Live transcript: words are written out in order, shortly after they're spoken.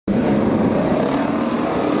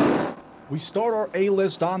We start our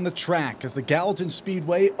A-list on the track as the Gallatin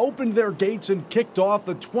Speedway opened their gates and kicked off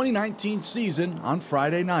the 2019 season on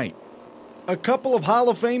Friday night. A couple of Hall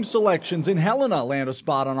of Fame selections in Helena land a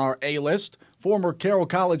spot on our A-list. Former Carroll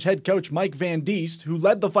College head coach Mike Van Diest, who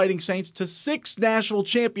led the Fighting Saints to 6 national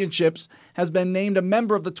championships, has been named a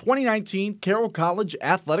member of the 2019 Carroll College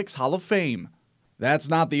Athletics Hall of Fame. That's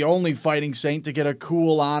not the only Fighting Saint to get a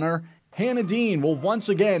cool honor. Hannah Dean will once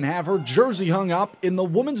again have her jersey hung up in the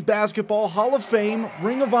Women's Basketball Hall of Fame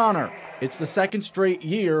Ring of Honor. It's the second straight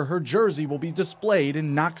year her jersey will be displayed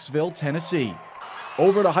in Knoxville, Tennessee.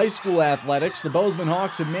 Over to high school athletics, the Bozeman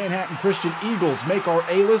Hawks and Manhattan Christian Eagles make our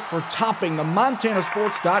A-list for topping the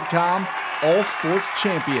MontanaSports.com All-Sports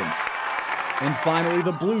Champions. And finally,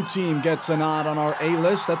 the blue team gets a nod on our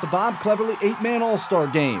A-list at the Bob Cleverly 8-Man All-Star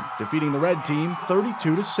Game, defeating the red team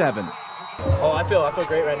 32-7. Oh, I feel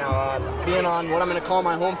great right now. Being on what I'm going to call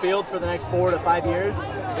my home field for the next 4 to 5 years,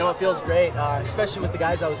 it feels great, especially with the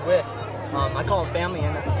guys I was with. I call them family,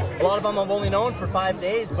 and a lot of them I've only known for 5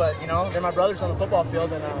 days, but, they're my brothers on the football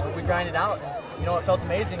field, and we grind it out. And, it felt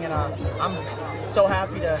amazing, and I'm so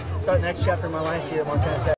happy to start the next chapter of my life here at Montana Tech.